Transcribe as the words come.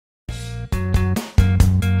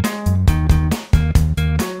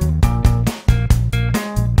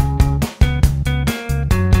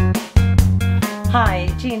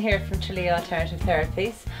Jean here from Tralee Alternative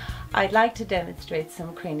Therapies. I'd like to demonstrate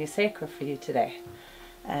some Cranio Sacral for you today.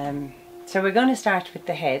 So we're going to start with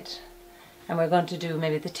the head, and we're going to do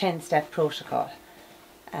maybe the 10-step protocol.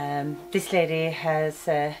 This lady has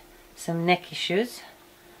some neck issues,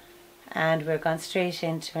 and we're going straight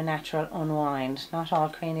into a natural unwind. Not all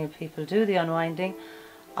cranial people do the unwinding.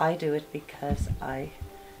 I do it because I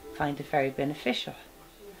find it very beneficial.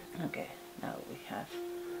 Okay, now we have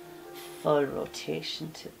full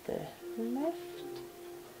rotation to the left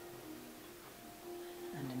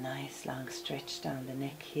and a nice long stretch down the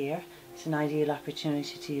neck here. It's an ideal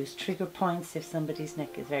opportunity to use trigger points. If somebody's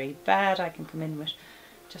neck is very bad, I can come in with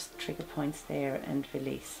just trigger points there and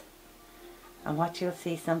release. And what you'll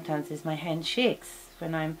see sometimes is my hand shakes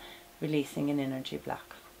when I'm releasing an energy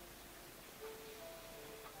block.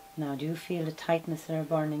 Now, do you feel the tightness or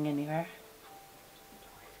burning anywhere?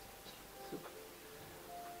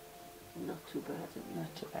 Not too bad.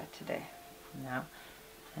 Not too bad today. Now,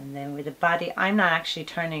 and then with the body, I'm not actually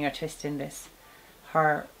turning or twisting this.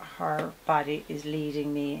 Her body is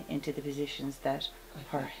leading me into the positions that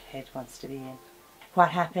her head wants to be in. What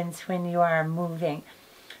happens when you are moving?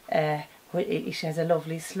 It has a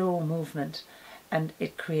lovely slow movement, and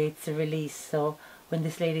it creates a release. So when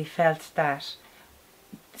this lady felt that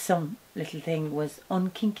some little thing was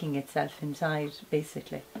unkinking itself inside,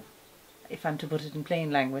 basically, if I'm to put it in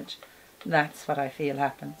plain language, that's what I feel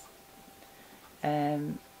happens.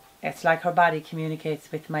 It's like her body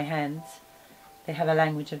communicates with my hands. They have a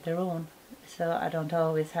language of their own, so I don't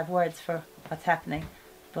always have words for what's happening,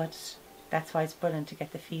 but that's why it's brilliant to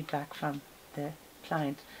get the feedback from the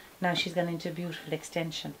client. Now she's gone into a beautiful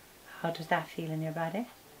extension. How does that feel in your body?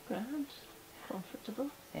 Grand,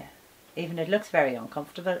 comfortable. Yeah, even it looks very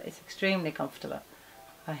uncomfortable, it's extremely comfortable.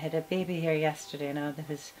 I had a baby here yesterday now that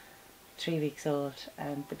was 3 weeks old,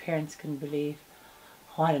 and the parents couldn't believe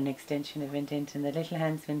what an extension it went into, and the little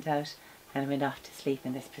hands went out and went off to sleep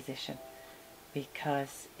in this position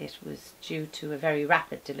because it was due to a very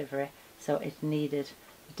rapid delivery, so it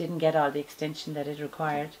didn't get all the extension that it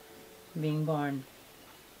required being born.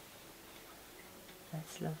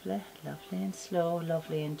 That's lovely, lovely and slow,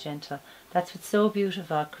 lovely and gentle. That's what's so beautiful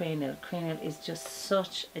about cranial. Cranial is just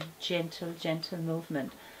such a gentle, gentle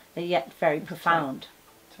movement, yet very profound.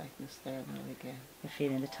 Tightness there now again. You're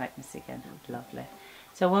feeling the tightness again. Lovely.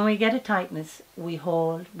 So when we get a tightness, we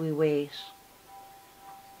hold, we wait.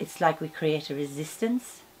 It's like we create a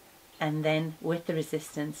resistance, and then with the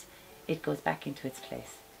resistance, it goes back into its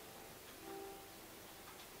place.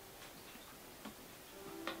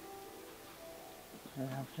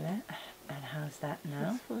 Lovely. And how's that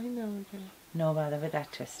now? That's fine now again. No bother with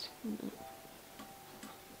that twist.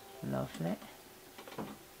 Lovely.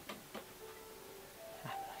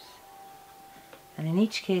 And in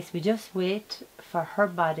each case, we just wait for her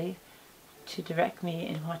body to direct me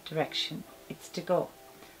in what direction it's to go.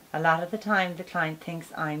 A lot of the time, the client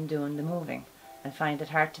thinks I'm doing the moving and find it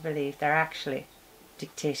hard to believe they're actually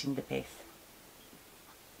dictating the pace.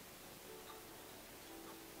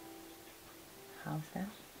 How's that?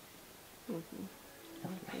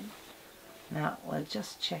 Lovely. Now, we'll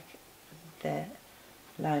just check the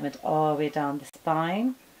alignment all the way down the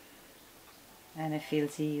spine. And it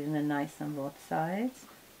feels even and nice on both sides.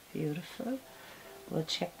 Beautiful. We'll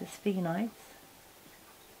check the sphenoids.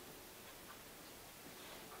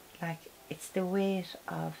 Like it's the weight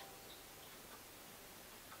of,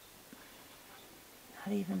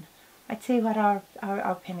 not even, I'd say what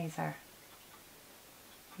our pennies are.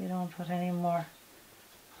 You don't put any more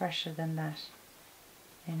pressure than that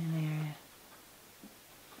in an area.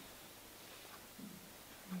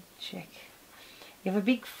 Check. You have a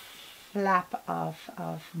big flap of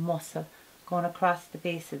muscle going across the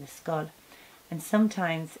base of the skull, and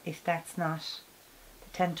sometimes if that's not, the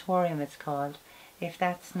tentorium it's called, if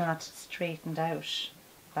that's not straightened out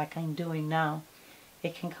like I'm doing now,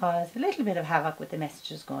 it can cause a little bit of havoc with the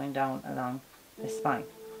messages going down along the spine.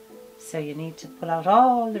 So you need to pull out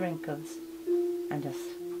all the wrinkles and just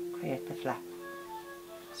create the flap.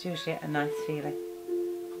 It's usually a nice feeling.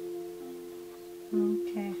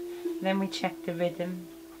 Okay, then we check the rhythm.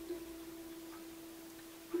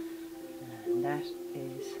 That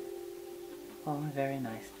is all very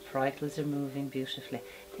nice. The parietals are moving beautifully.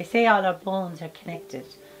 They say all our bones are connected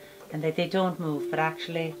and that they don't move, but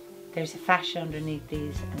actually there's a fascia underneath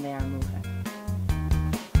these and they are moving.